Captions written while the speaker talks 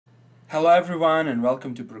Hello everyone and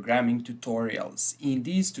welcome to Programming Tutorials. In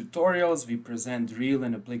these tutorials we present real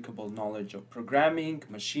and applicable knowledge of programming,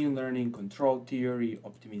 machine learning, control theory,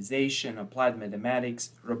 optimization, applied mathematics,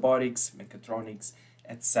 robotics, mechatronics,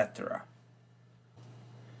 etc.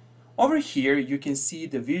 Over here you can see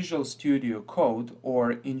the Visual Studio Code,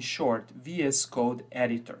 or in short VS Code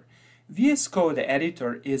editor. VS Code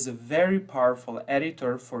editor is a very powerful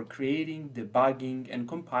editor for creating, debugging and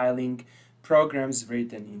compiling programs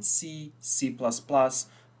written in C, C++,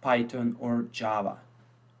 Python or Java.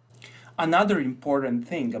 Another important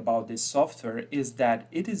thing about this software is that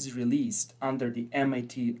it is released under the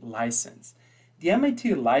MIT license. The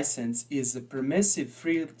MIT license is a permissive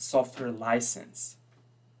free software license.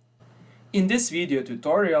 In this video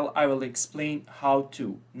tutorial, I will explain how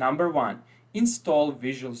to, number one, install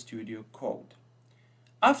Visual Studio Code.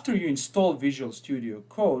 After you install Visual Studio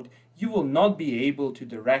Code, you will not be able to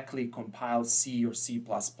directly compile C or C++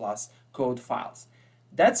 code files.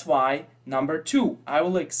 That's why, number two, I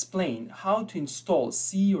will explain how to install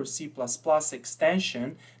C or C++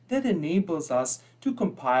 extension that enables us to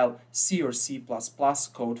compile C or C++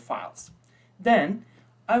 code files. Then,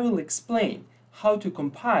 I will explain how to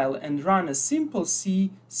compile and run a simple C,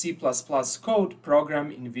 C++ code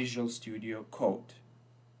program in Visual Studio Code.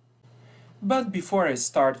 But before I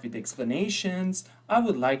start with explanations, I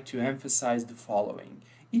would like to emphasize the following.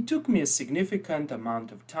 It took me a significant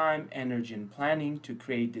amount of time, energy and planning to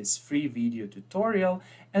create this free video tutorial,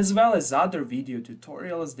 as well as other video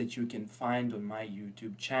tutorials that you can find on my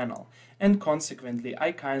YouTube channel. And consequently,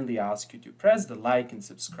 I kindly ask you to press the like and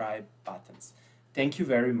subscribe buttons. Thank you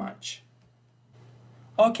very much.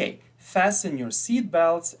 Okay, fasten your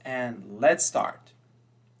seatbelts and let's start.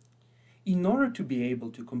 In order to be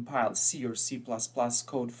able to compile C or C++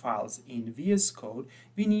 code files in VS Code,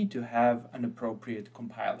 we need to have an appropriate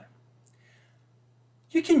compiler.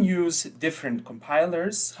 You can use different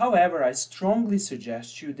compilers, however, I strongly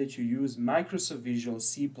suggest you that you use Microsoft Visual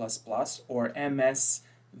C++ or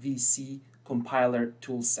MSVC compiler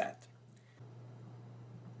toolset.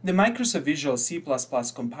 The Microsoft Visual C++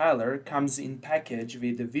 compiler comes in package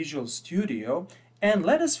with the Visual Studio, and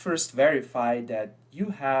let us first verify that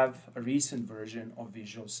you have a recent version of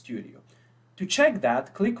Visual Studio. To check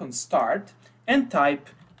that, click on Start and type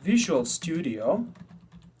Visual Studio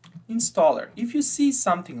Installer. If you see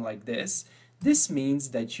something like this, this means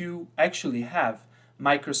that you actually have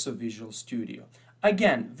Microsoft Visual Studio.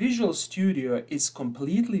 Again, Visual Studio is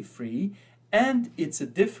completely free and it's a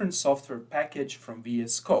different software package from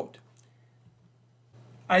VS Code.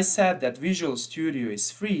 I said that Visual Studio is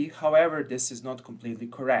free, however, this is not completely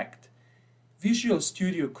correct. Visual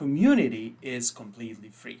Studio Community is completely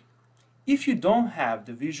free. If you don't have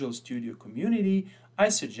the Visual Studio Community, I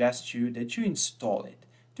suggest you that you install it.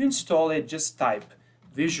 To install it, just type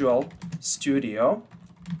Visual Studio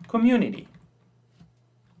Community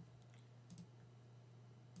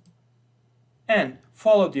and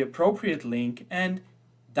follow the appropriate link and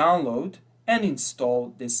download and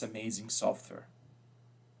install this amazing software.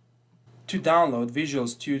 To download Visual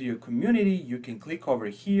Studio Community, you can click over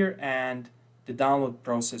here and the download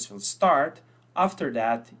process will start. After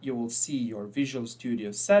that, you will see your Visual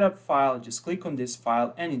Studio setup file. Just click on this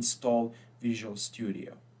file and install Visual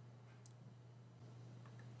Studio.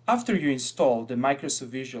 After you install the Microsoft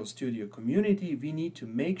Visual Studio Community, we need to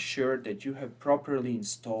make sure that you have properly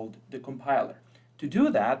installed the compiler. To do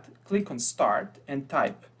that, click on Start and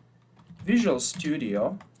type Visual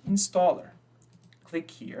Studio Installer. Click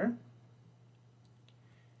here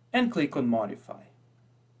and click on Modify.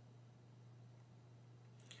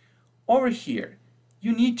 Over here,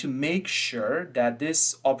 you need to make sure that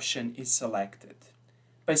this option is selected.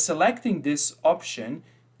 By selecting this option,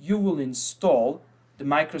 you will install the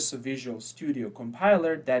Microsoft Visual Studio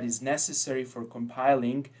compiler that is necessary for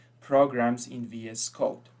compiling programs in VS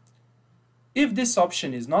Code. If this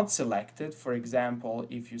option is not selected, for example,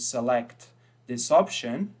 if you select this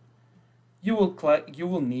option, you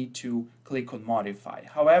will need to click on Modify.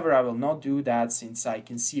 However, I will not do that since I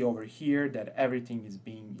can see over here that everything is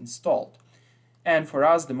being installed. And for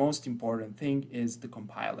us, the most important thing is the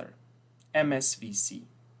compiler, MSVC.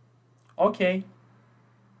 Okay,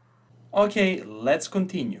 let's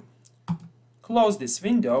continue. Close this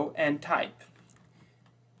window and type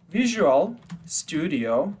Visual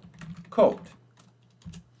Studio Code.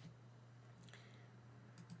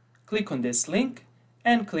 Click on this link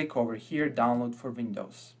and click over here, Download for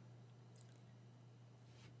Windows.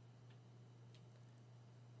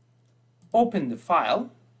 Open the file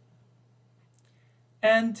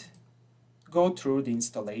and go through the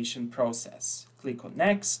installation process. Click on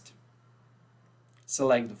Next,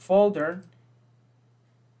 select the folder,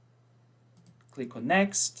 click on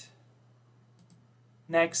Next,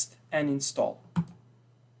 Next, and Install.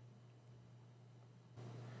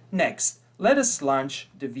 Next, let us launch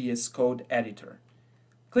the VS Code editor.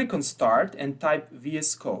 Click on Start and type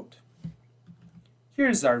VS Code.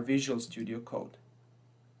 Here's our Visual Studio Code.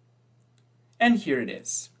 And here it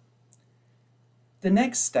is. The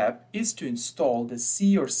next step is to install the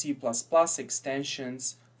C or C++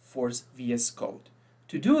 extensions for VS Code.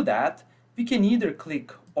 To do that, we can either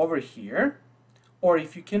click over here, or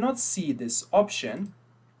if you cannot see this option,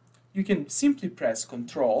 you can simply press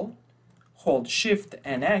Ctrl, hold Shift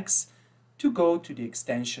and X to go to the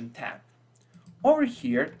Extension tab. Over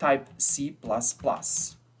here, type C++,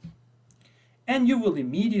 and you will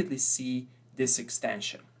immediately see this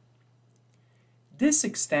extension. This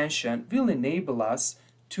extension will enable us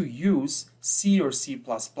to use C or C++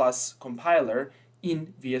 compiler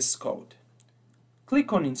in VS Code.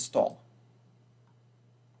 Click on Install.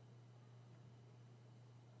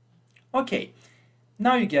 Okay,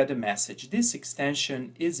 now you get a message. This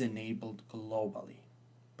extension is enabled globally.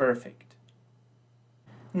 Perfect.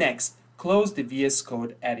 Next, close the VS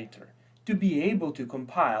Code editor. To be able to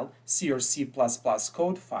compile C or C++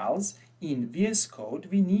 code files in VS Code,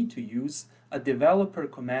 we need to use a developer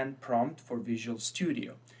command prompt for Visual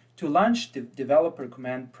Studio. To launch the developer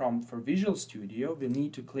command prompt for Visual Studio, we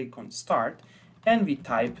need to click on Start and we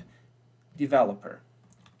type developer.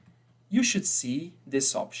 You should see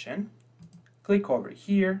this option. Click over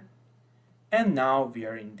here, and now we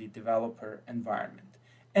are in the developer environment.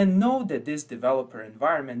 And know that this developer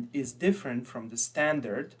environment is different from the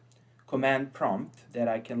standard command prompt that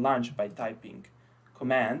I can launch by typing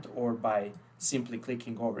command or by simply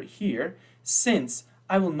clicking over here, since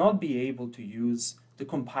I will not be able to use the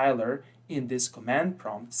compiler in this command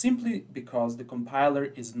prompt simply because the compiler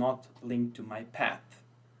is not linked to my path.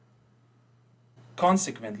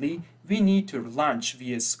 Consequently, we need to launch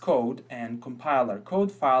VS Code and compile our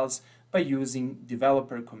code files by using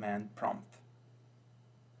developer command prompt.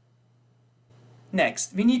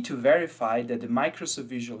 Next, we need to verify that the Microsoft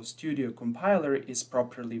Visual Studio compiler is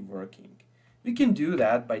properly working. We can do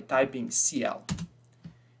that by typing CL,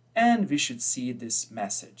 and we should see this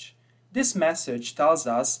message. This message tells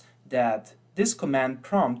us that this command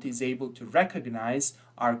prompt is able to recognize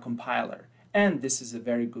our compiler, and this is a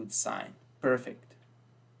very good sign. Perfect.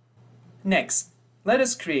 Next, let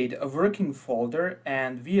us create a working folder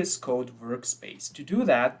and VS Code workspace. To do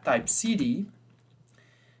that, type cd.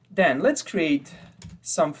 Then let's create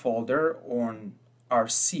some folder on our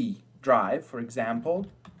C drive, for example,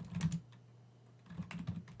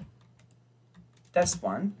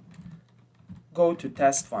 test1. Go to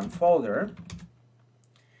test1 folder,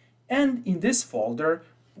 and in this folder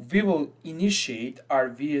we will initiate our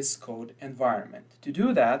VS Code environment. To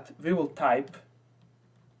do that, we will type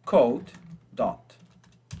code dot,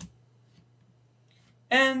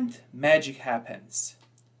 and magic happens.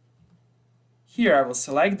 Here I will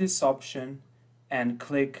select this option and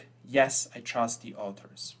click Yes, I trust the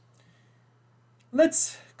authors.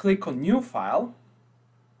 Let's click on New File,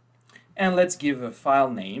 and let's give a file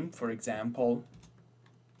name, for example,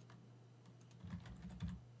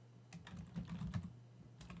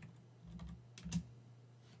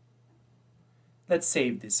 let's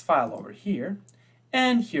save this file over here,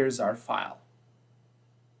 and here's our file.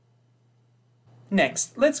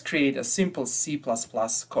 Next, let's create a simple C++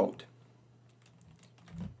 code.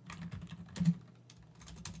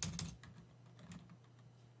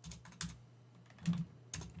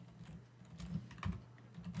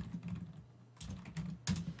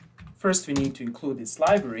 First, we need to include this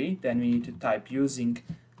library, then we need to type using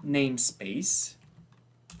namespace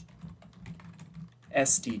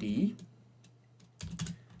std.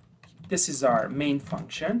 This is our main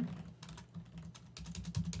function.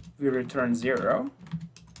 We return 0.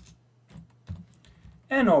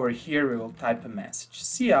 And over here we will type a message.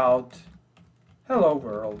 Cout hello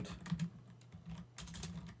world.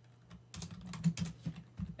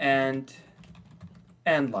 And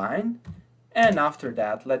end line. And after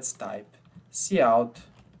that, let's type cout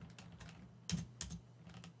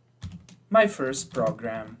my first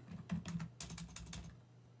program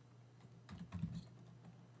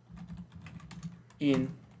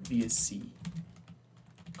in VSC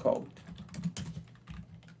Code.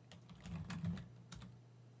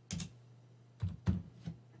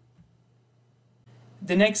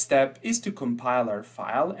 The next step is to compile our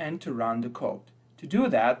file and to run the code. To do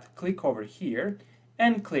that, click over here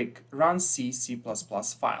and click Run C++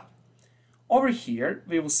 file. Over here,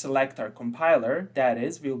 we will select our compiler, that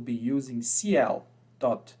is, we'll be using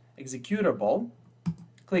cl.executable.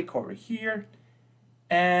 Click over here,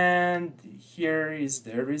 And here is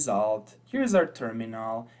the result. Here's our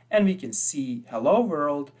terminal, and we can see hello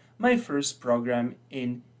world, my first program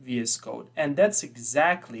in VS Code. And that's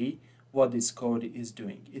exactly what this code is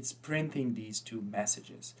doing. It's printing these two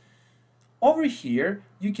messages. Over here,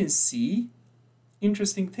 you can see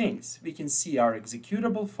interesting things. We can see our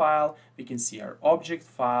executable file, we can see our object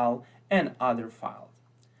file, and other files.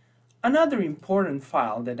 Another important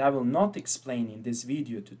file that I will not explain in this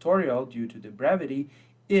video tutorial due to the brevity,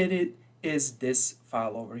 it is this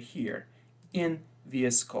file over here in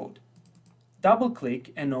VS Code. Double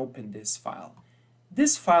click and open this file.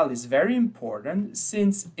 This file is very important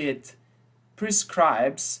since it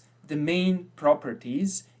prescribes the main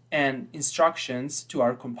properties and instructions to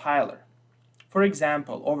our compiler. For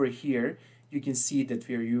example, over here you can see that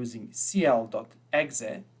we are using cl.exe,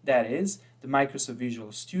 that is the Microsoft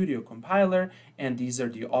Visual Studio compiler, and these are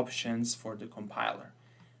the options for the compiler.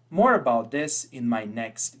 More about this in my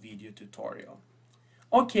next video tutorial.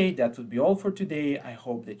 Okay, that would be all for today. I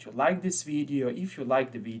hope that you like this video. If you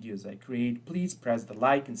like the videos I create, please press the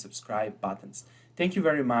like and subscribe buttons. Thank you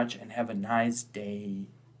very much and have a nice day.